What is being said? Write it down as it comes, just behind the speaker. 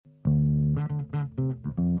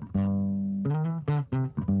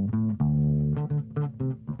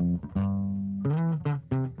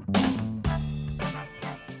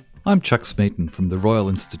I'm Chuck Smeaton from the Royal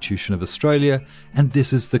Institution of Australia, and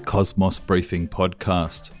this is the Cosmos Briefing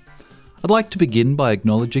podcast. I'd like to begin by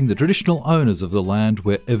acknowledging the traditional owners of the land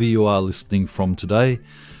wherever you are listening from today,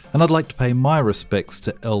 and I'd like to pay my respects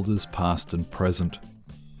to elders past and present.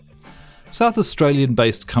 South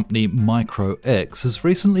Australian-based company Micro-X has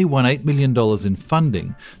recently won $8 million in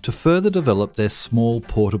funding to further develop their small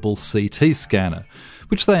portable CT scanner,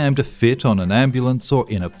 which they aim to fit on an ambulance or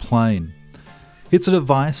in a plane. It's a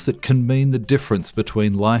device that can mean the difference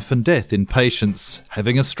between life and death in patients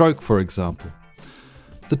having a stroke, for example.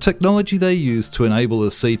 The technology they use to enable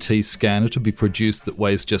a CT scanner to be produced that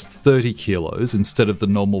weighs just 30 kilos instead of the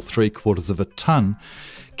normal 3/4 of a tonne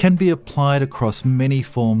can be applied across many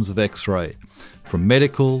forms of X-ray, from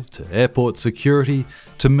medical to airport security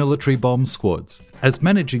to military bomb squads, as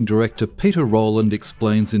Managing Director Peter Rowland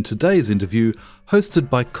explains in today's interview, hosted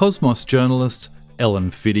by Cosmos journalist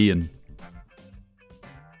Ellen Fidian.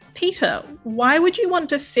 Peter, why would you want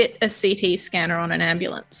to fit a CT scanner on an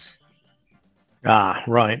ambulance?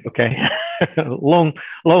 Right. Okay.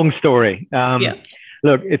 long story.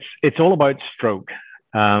 Look, it's all about stroke.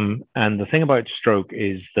 And the thing about stroke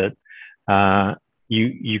is that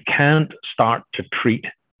you can't start to treat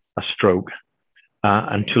a stroke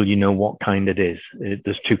until you know what kind it is.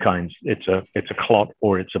 There's two kinds. It's a clot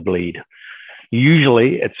or it's a bleed.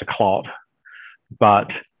 Usually it's a clot,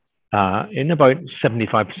 but in about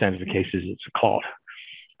 75% of the cases, it's a clot.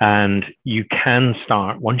 And you can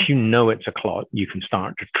start, once you know it's a clot, you can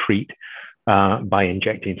start to treat by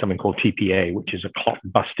injecting something called TPA, which is a clot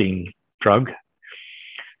busting drug.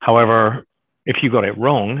 However, if you got it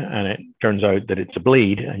wrong and it turns out that it's a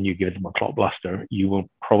bleed and you give them a clot buster, you will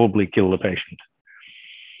probably kill the patient.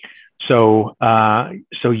 So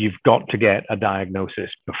you've got to get a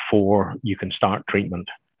diagnosis before you can start treatment.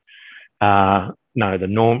 Now,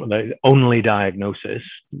 the only diagnosis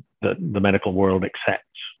that the medical world accepts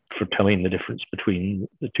for telling the difference between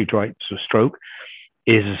the two types of stroke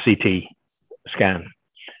is a CT scan.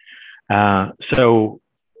 So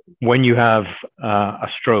when you have a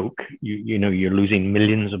stroke, you're losing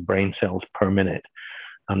millions of brain cells per minute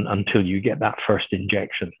until you get that first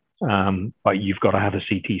injection. But you've got to have a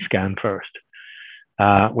CT scan first,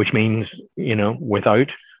 which means,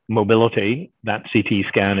 without mobility, that CT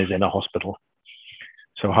scan is in a hospital.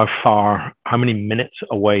 So how many minutes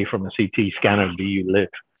away from a CT scanner do you live?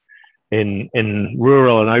 In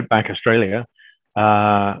rural and outback Australia,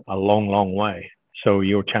 a long, long way. So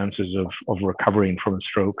your chances of recovering from a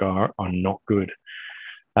stroke are not good.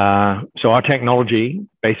 So our technology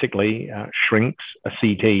basically shrinks a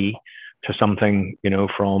CT to something,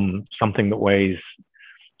 from something that weighs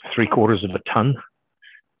 3/4 of a tonne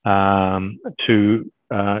to,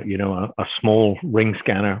 a small ring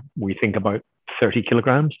scanner. We think about 30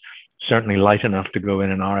 kilograms, certainly light enough to go in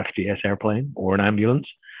an RFDS airplane or an ambulance.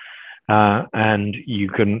 And you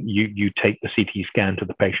take the CT scan to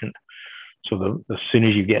the patient. So as soon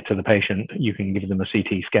as you get to the patient, you can give them a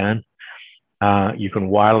CT scan. You can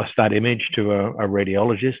wireless that image to a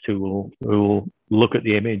radiologist who will look at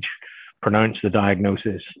the image, pronounce the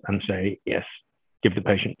diagnosis, and say, yes, give the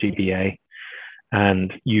patient TPA.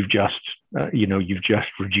 And you've just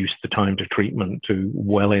reduced the time to treatment to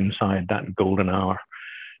well inside that golden hour.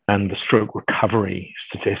 And the stroke recovery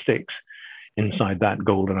statistics inside that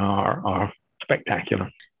golden hour are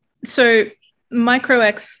spectacular. So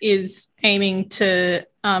Micro-X is aiming to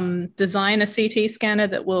design a CT scanner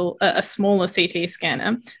that will, a smaller CT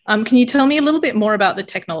scanner. Can you tell me a little bit more about the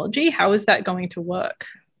technology? How is that going to work?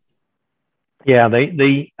 Yeah,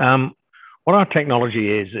 what our technology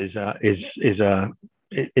is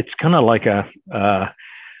it's kind of like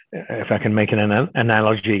if I can make an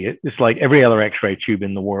analogy, it's like every other X-ray tube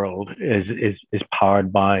in the world is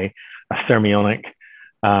powered by a thermionic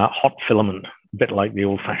hot filament, a bit like the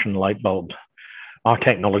old-fashioned light bulb. Our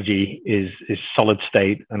technology is solid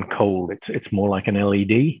state and cold. It's more like an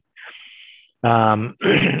LED.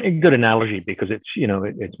 A good analogy because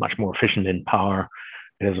it's much more efficient in power.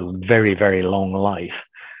 It has a very, very long life,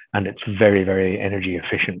 and it's very, very energy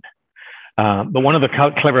efficient. But one of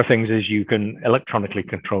the clever things is you can electronically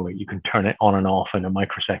control it. You can turn it on and off in a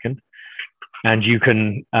microsecond, and you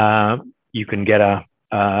can get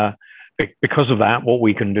because of that, what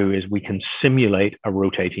we can do is we can simulate a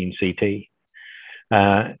rotating CT.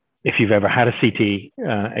 If you've ever had a CT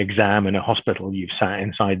exam in a hospital, you've sat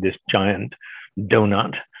inside this giant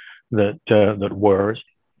donut that whirs.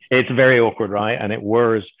 It's very awkward, right? And it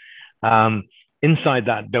whirs. Inside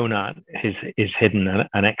that donut is hidden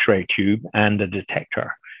an X-ray tube and a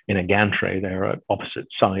detector in a gantry. They're at opposite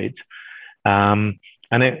sides. And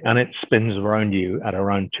it spins around you at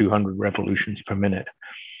around 200 revolutions per minute.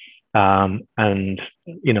 And,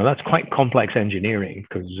 that's quite complex engineering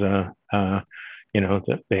because, the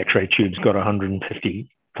X-ray tube's got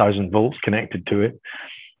 150,000 volts connected to it.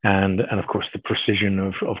 And of course, the precision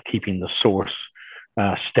of keeping the source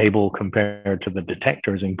stable compared to the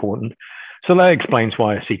detector is important. So that explains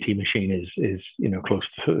why a CT machine is close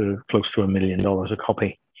to $1 million a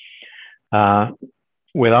copy.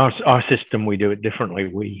 With our system, we do it differently.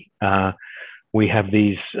 We have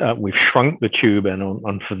these. We've shrunk the tube,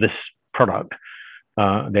 and for this product,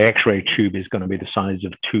 the X-ray tube is going to be the size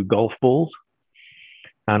of 2 golf balls,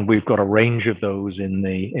 and we've got a range of those in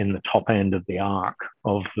the top end of the arc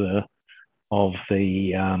of the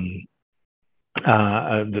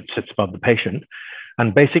that sits above the patient.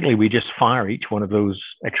 And basically, we just fire each one of those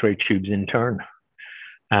X-ray tubes in turn.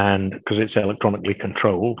 And because it's electronically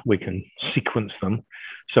controlled, we can sequence them.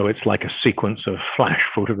 So it's like a sequence of flash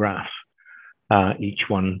photographs, each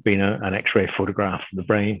one being an X-ray photograph of the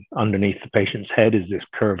brain. Underneath the patient's head is this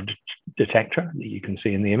curved detector that you can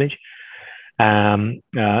see in the image,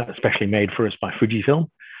 especially made for us by Fujifilm.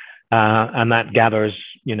 And that gathers,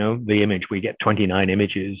 the image. We get 29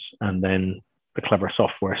 images, and then the clever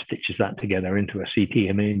software stitches that together into a CT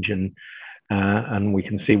image, and we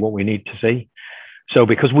can see what we need to see. So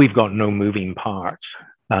because we've got no moving parts,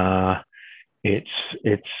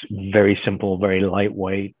 it's very simple, very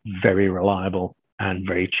lightweight, very reliable, and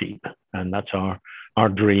very cheap. And that's our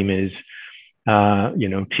dream is,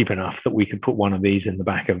 cheap enough that we could put one of these in the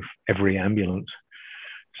back of every ambulance.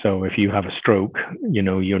 So if you have a stroke,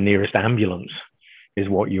 your nearest ambulance is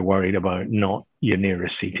what you're worried about, not your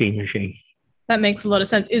nearest CT machine. That makes a lot of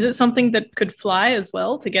sense. Is it something that could fly as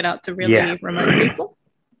well to get out to really remote people?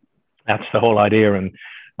 That's the whole idea. And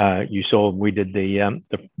you saw we did the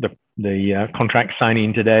contract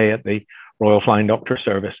signing today at the Royal Flying Doctor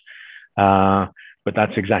Service. But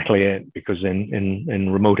that's exactly it, because in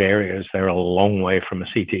remote areas, they're a long way from a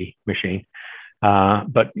CT machine.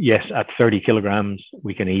 But yes, at 30 kilograms,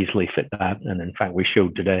 we can easily fit that. And in fact, we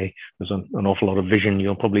showed today, there's an awful lot of vision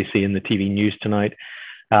you'll probably see in the TV news tonight,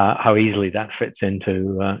 how easily that fits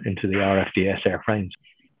into the RFDS airframes.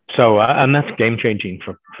 So, and that's game changing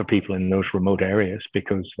for people in those remote areas,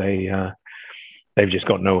 because they've just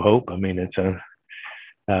got no hope. I mean, it's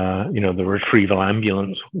the retrieval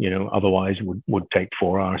ambulance, otherwise would take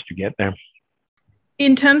 4 hours to get there.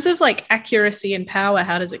 In terms of like accuracy and power,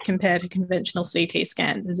 how does it compare to conventional CT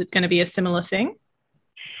scans? Is it going to be a similar thing?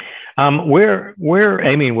 We're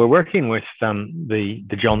working with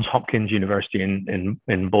the Johns Hopkins University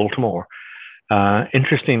in Baltimore.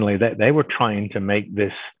 Interestingly, they were trying to make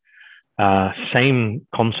this same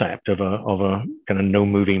concept of a kind of no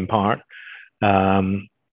moving part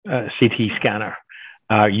CT scanner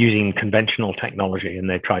using conventional technology, and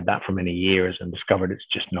they tried that for many years and discovered it's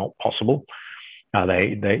just not possible.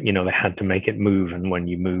 They had to make it move, and when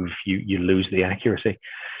you move, you lose the accuracy.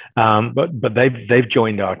 But they've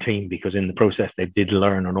joined our team because in the process they did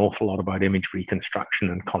learn an awful lot about image reconstruction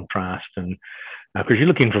and contrast, and because you're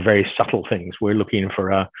looking for very subtle things. We're looking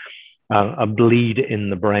for a bleed in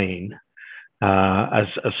the brain as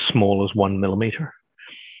small as 1 millimeter.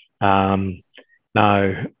 Now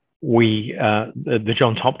the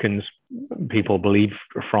Johns Hopkins people believe,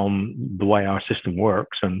 from the way our system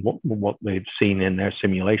works and what they've seen in their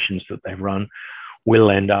simulations that they've run,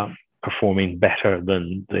 will end up performing better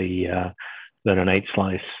than an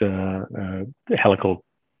 8-slice helical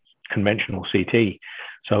conventional CT.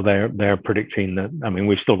 So they're predicting that. I mean,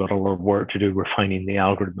 we've still got a lot of work to do refining the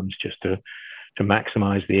algorithms just to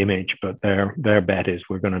maximize the image, but their bet is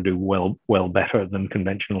we're going to do well better than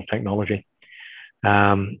conventional technology.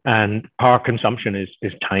 And power consumption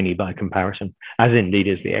is tiny by comparison, as indeed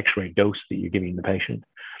is the X-ray dose that you're giving the patient.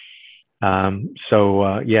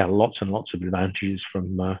 Lots and lots of advantages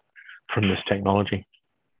from this technology.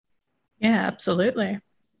 Yeah, absolutely.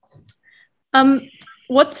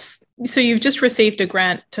 So you've just received a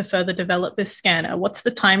grant to further develop this scanner. What's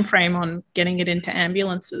the time frame on getting it into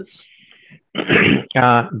ambulances?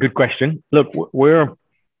 Good question. Look, we'll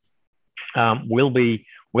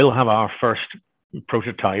have our first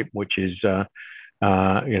prototype, which is a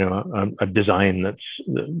design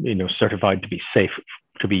that's certified to be safe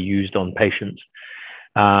to be used on patients.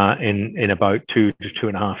 In about 2 to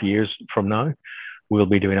 2.5 years from now, we'll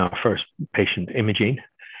be doing our first patient imaging,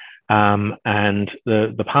 and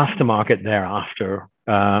the path to market thereafter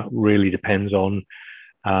really depends on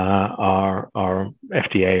our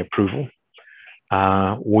FDA approval.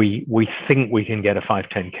 We think we can get a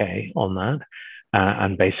 510K on that.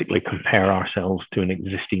 And basically compare ourselves to an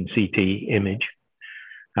existing CT image.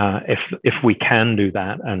 If we can do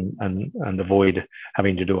that and avoid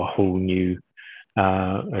having to do a whole new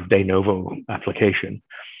a de novo application,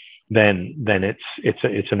 then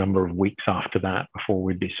it's a number of weeks after that before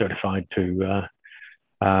we'd be certified to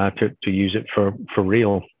use it for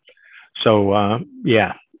real. So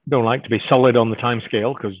don't like to be solid on the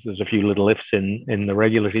timescale because there's a few little ifs in the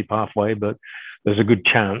regulatory pathway, but there's a good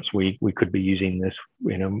chance we could be using this,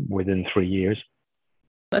 within 3 years.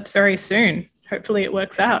 That's very soon. Hopefully it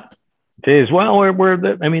works out. It is. Well,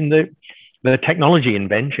 the technology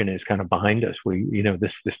invention is kind of behind us.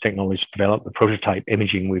 This technology developed, the prototype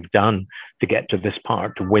imaging we've done to get to this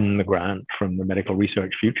part, to win the grant from the Medical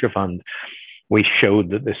Research Future Fund. We showed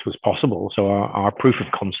that this was possible. So our proof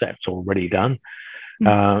of concept's already done.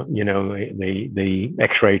 The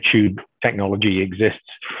X-ray tube technology exists,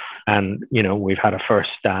 and we've had a first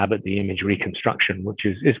stab at the image reconstruction, which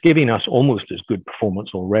is giving us almost as good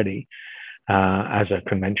performance already as a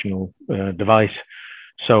conventional device.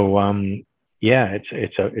 So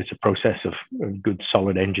it's a process of good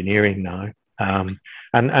solid engineering now.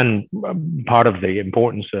 And part of the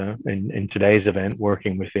importance in today's event,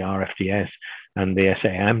 working with the RFTS and the SA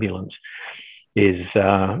ambulance, is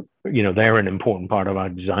they're an important part of our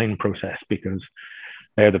design process, because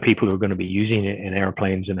they're the people who are going to be using it in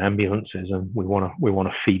airplanes and ambulances, and we want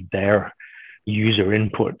to feed their user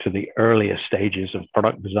input to the earliest stages of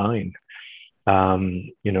product design.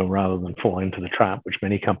 Rather than fall into the trap, which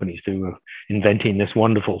many companies do, of inventing this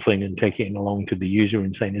wonderful thing and taking it along to the user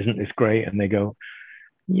and saying, "Isn't this great?" And they go,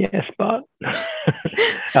 "Yes, but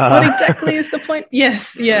what exactly is the point?"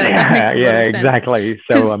 Yes, that makes a lot of sense. Exactly.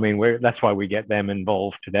 So that's why we get them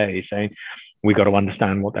involved today, saying we got to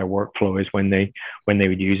understand what their workflow is when they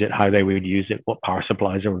would use it, how they would use it, what power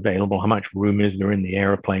supplies are available, how much room is there in the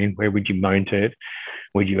airplane, where would you mount it,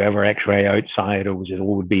 would you ever X-ray outside, or was it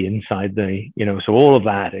all would be inside the, so all of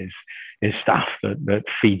that is stuff that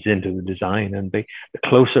feeds into the design. And the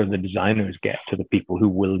closer the designers get to the people who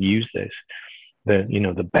will use this,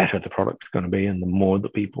 the better the product's going to be, and the more the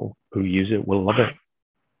people who use it will love it.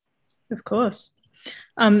 Of course.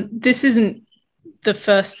 This isn't the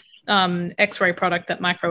first X-ray product that Micro